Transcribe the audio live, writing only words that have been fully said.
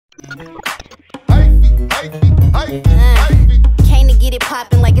Came to get it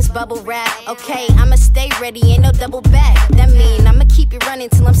poppin' like it's bubble wrap. Okay, I'ma stay ready, ain't no double back. That mean I'ma keep it running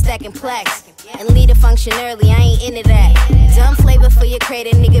till I'm stacking plaques. And leave the function early, I ain't into that. Dumb flavor for your crate,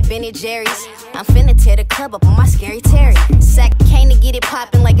 a nigga Ben & Jerry's. I'm finna tear the club up on my scary Terry. Sack came to get it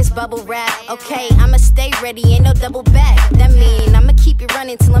poppin' like it's bubble wrap. Okay, I'ma stay ready, ain't no double back. That mean I'ma keep it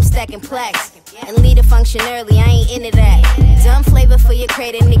running till I'm stacking plaques. And leave the function early, I ain't into that. Dumb flavor for your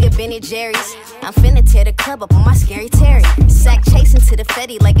crate, a nigga Ben & Jerry's. I'm finna tear the club up on my scary Terry. Sack chasing to the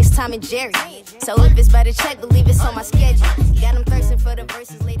Fetty like it's Tom and Jerry. So if it's by the check, believe it's on my schedule. Got them thirsting for the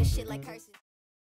verses, lay the shit like curses.